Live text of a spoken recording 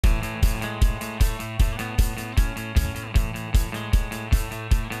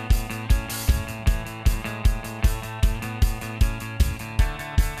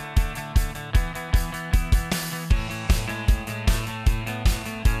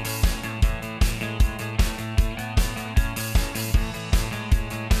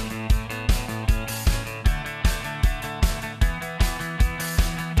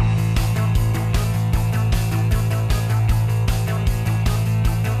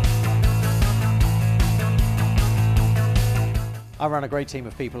I run a great team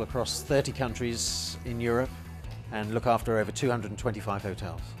of people across 30 countries in Europe and look after over 225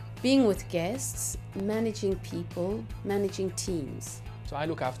 hotels. Being with guests, managing people, managing teams. So I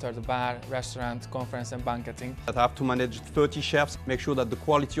look after the bar, restaurant, conference and banqueting. I have to manage 30 chefs, make sure that the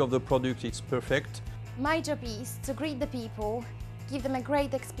quality of the product is perfect. My job is to greet the people, give them a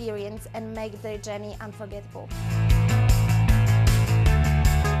great experience and make their journey unforgettable.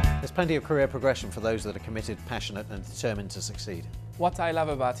 There's plenty of career progression for those that are committed, passionate and determined to succeed. What I love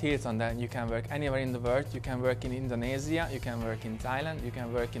about Hilton that you can work anywhere in the world. You can work in Indonesia, you can work in Thailand, you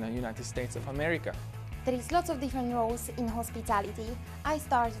can work in the United States of America. There is lots of different roles in hospitality. I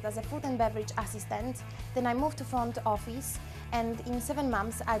started as a food and beverage assistant, then I moved to front office, and in 7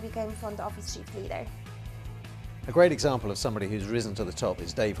 months I became front office shift leader. A great example of somebody who's risen to the top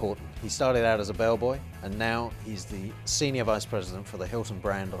is Dave Horton. He started out as a bellboy and now he's the Senior Vice President for the Hilton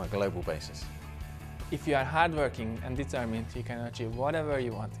brand on a global basis. If you are hardworking and determined, you can achieve whatever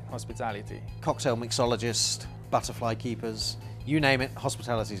you want in hospitality. Cocktail mixologist, butterfly keepers, you name it,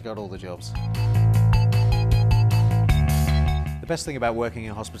 hospitality's got all the jobs. The best thing about working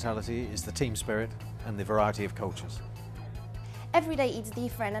in hospitality is the team spirit and the variety of cultures. Every day it's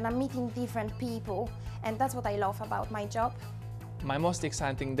different and I'm meeting different people, and that's what I love about my job. My most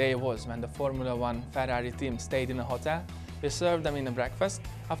exciting day was when the Formula 1 Ferrari team stayed in a hotel. We served them in a breakfast.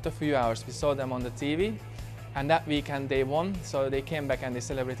 After a few hours we saw them on the TV, and that weekend they won, so they came back and they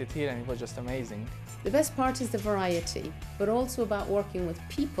celebrated here and it was just amazing. The best part is the variety, but also about working with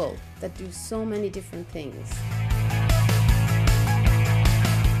people that do so many different things.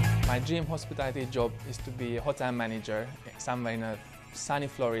 My dream hospitality job is to be a hotel manager somewhere in a sunny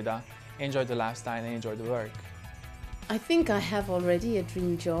Florida, enjoy the lifestyle and enjoy the work. I think I have already a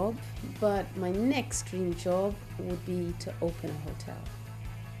dream job, but my next dream job would be to open a hotel.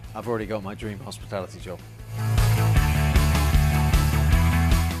 I've already got my dream hospitality job.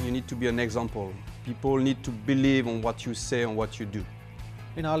 You need to be an example. People need to believe on what you say and what you do.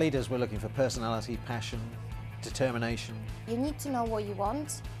 In our leaders, we're looking for personality, passion, determination. You need to know what you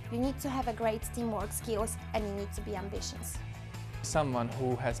want, you need to have a great teamwork skills, and you need to be ambitious. Someone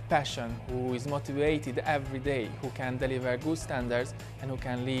who has passion, who is motivated every day, who can deliver good standards and who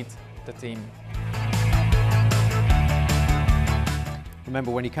can lead the team.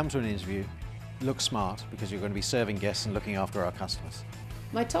 Remember, when you come to an interview, look smart because you're going to be serving guests and looking after our customers.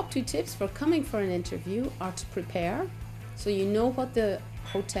 My top 2 tips for coming for an interview are to prepare, so you know what the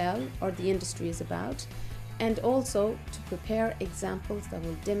hotel or the industry is about, and also to prepare examples that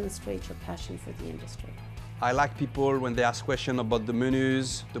will demonstrate your passion for the industry. I like people when they ask questions about the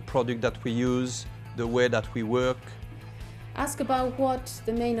menus, the product that we use, the way that we work. Ask about what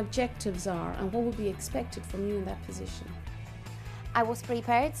the main objectives are and what would be expected from you in that position. I was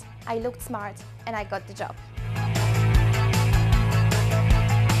prepared, I looked smart, and I got the job.